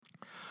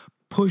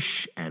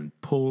Push and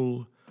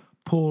pull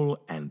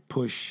and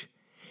push.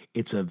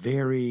 It's a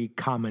very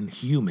common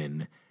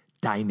human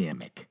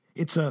dynamic.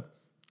 It's a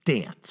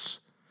dance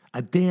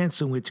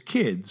in which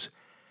kids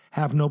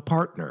have no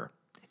partner.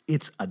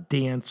 It's a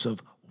dance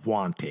of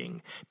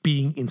wanting,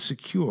 being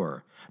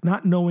insecure,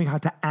 not knowing how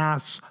to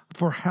ask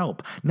for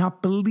help,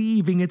 not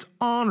believing it's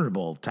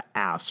honorable to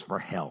ask for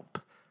help.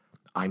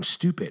 I'm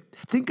stupid.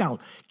 Think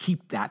I'll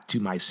keep that to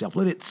myself.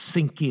 Let it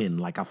sink in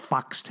like a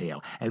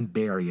foxtail and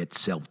bury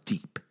itself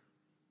deep.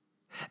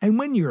 And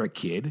when you're a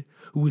kid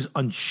who is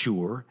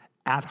unsure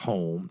at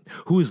home,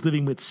 who is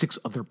living with 6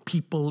 other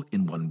people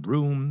in one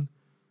room,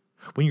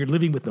 when you're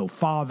living with no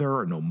father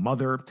or no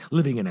mother,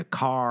 living in a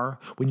car,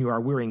 when you are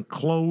wearing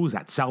clothes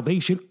that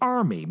Salvation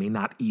Army may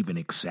not even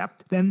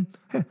accept, then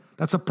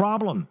that's a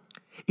problem.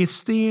 It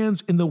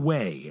stands in the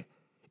way.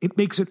 It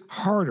makes it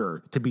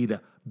harder to be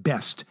the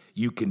best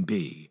you can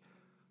be.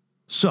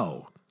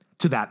 So,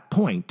 to that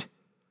point,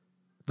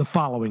 the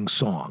following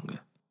song.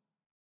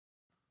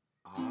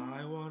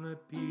 I want to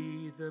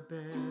be the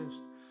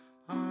best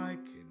I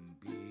can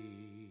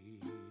be.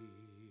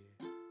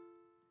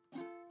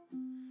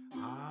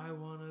 I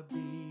want to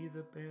be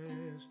the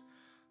best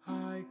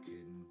I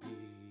can be.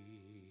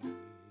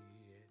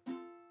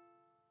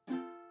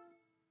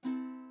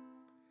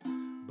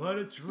 But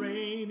it's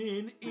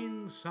raining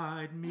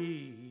inside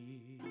me.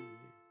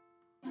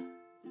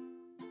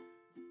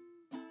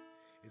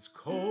 It's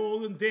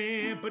cold and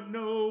damp, but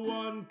no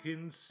one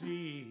can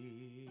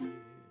see.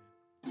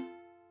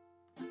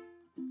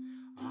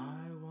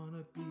 I want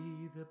to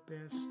be the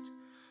best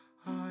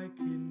I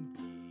can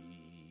be.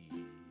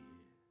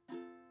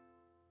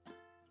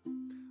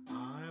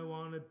 I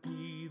want to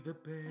be the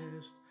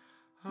best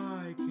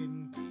I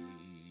can be.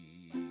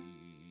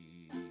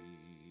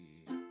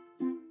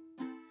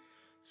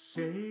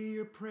 Say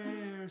your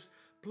prayers,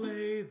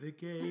 play the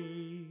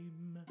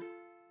game.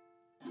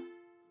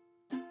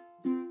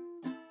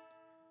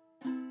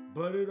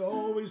 But it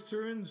always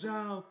turns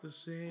out the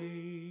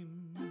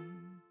same.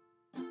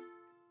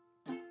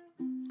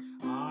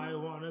 I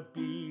want to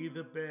be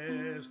the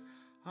best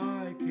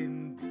I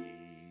can be.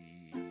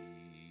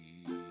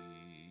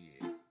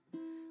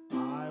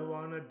 I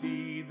want to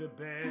be the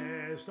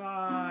best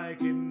I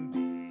can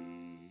be.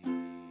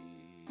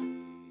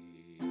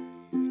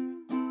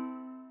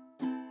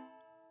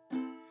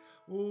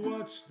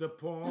 What's the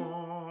point?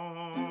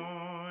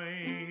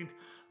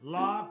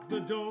 Lock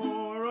the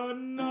door,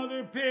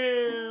 another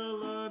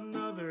pill,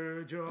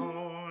 another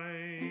joint.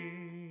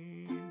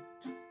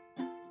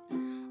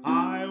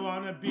 I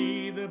want to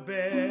be the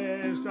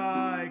best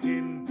I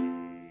can be.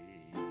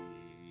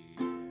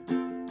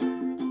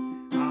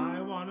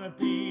 I want to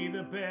be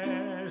the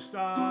best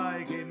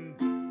I can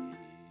be.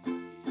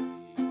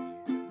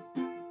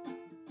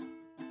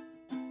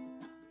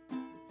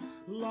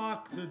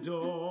 Lock the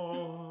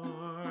door.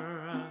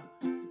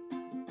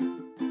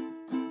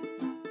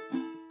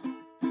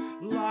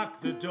 Lock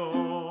the door.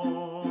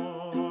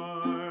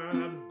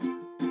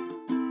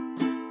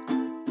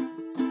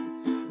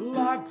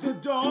 Lock the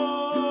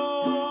door.